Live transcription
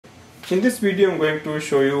In this video I'm going to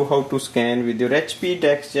show you how to scan with your HP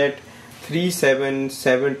DeskJet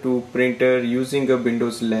 3772 printer using a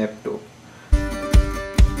Windows laptop.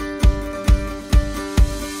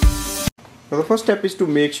 So the first step is to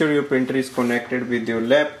make sure your printer is connected with your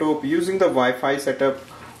laptop using the Wi-Fi setup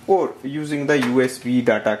or using the USB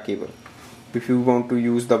data cable. If you want to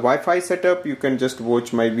use the Wi-Fi setup, you can just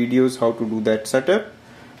watch my videos how to do that setup.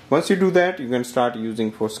 Once you do that, you can start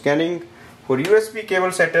using for scanning. For USB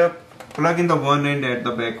cable setup, plug in the one end at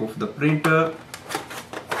the back of the printer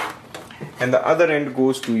and the other end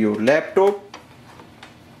goes to your laptop.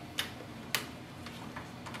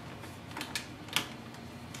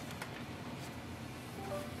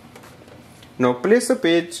 Now place a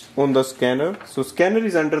page on the scanner. So scanner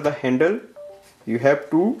is under the handle. You have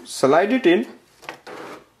to slide it in.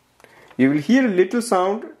 You will hear a little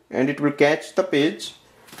sound and it will catch the page.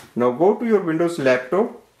 Now go to your Windows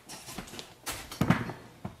laptop.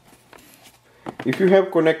 If you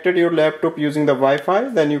have connected your laptop using the Wi-Fi,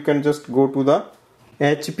 then you can just go to the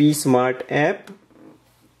HP Smart App.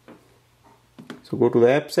 So go to the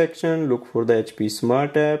app section, look for the HP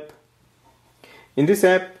Smart App. In this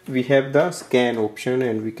app we have the scan option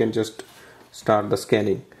and we can just start the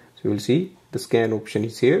scanning. So you will see the scan option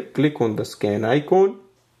is here. Click on the scan icon.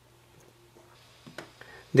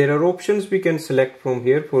 There are options we can select from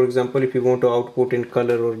here. For example, if you want to output in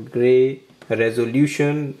color or gray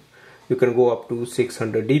resolution, you can go up to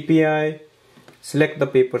 600 dpi. Select the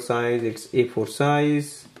paper size, it's A4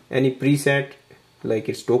 size. Any preset like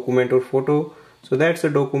it's document or photo, so that's a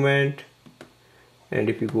document. And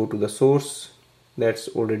if you go to the source, that's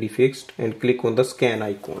already fixed, and click on the scan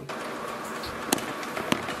icon.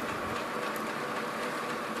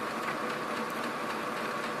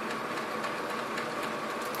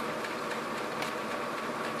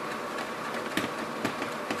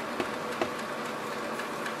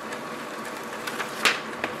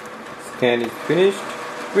 Scan is finished.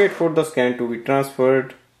 Wait for the scan to be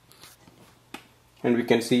transferred and we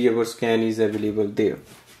can see our scan is available there.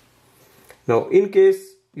 Now in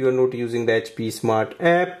case you are not using the HP Smart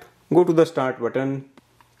App, go to the start button,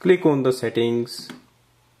 click on the settings,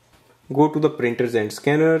 go to the printers and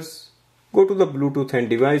scanners, go to the Bluetooth and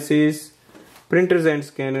devices, printers and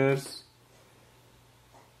scanners,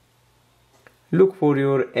 look for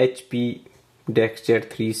your HP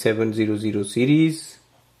DeskJet 3700 series.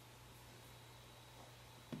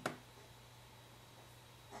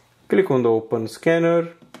 Click on the open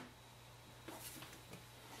scanner.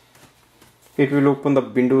 It will open the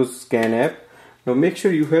Windows Scan app. Now make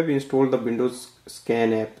sure you have installed the Windows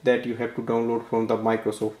Scan app that you have to download from the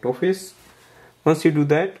Microsoft Office. Once you do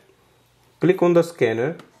that, click on the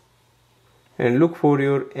scanner and look for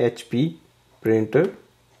your HP printer.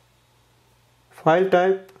 File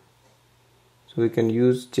type. So we can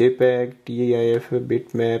use JPEG, TIFF,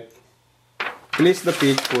 bitmap. Place the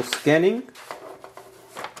page for scanning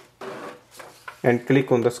and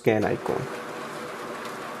click on the scan icon.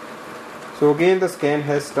 So again the scan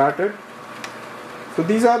has started. So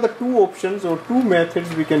these are the two options or two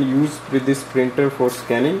methods we can use with this printer for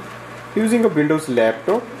scanning using a Windows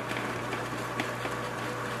laptop.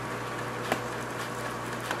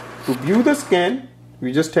 To view the scan,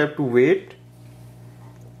 we just have to wait.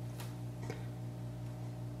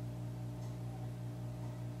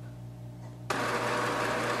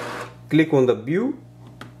 Click on the view.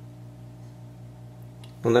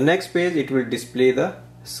 On the next page it will display the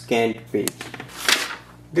scanned page.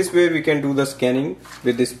 This way we can do the scanning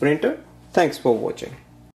with this printer. Thanks for watching.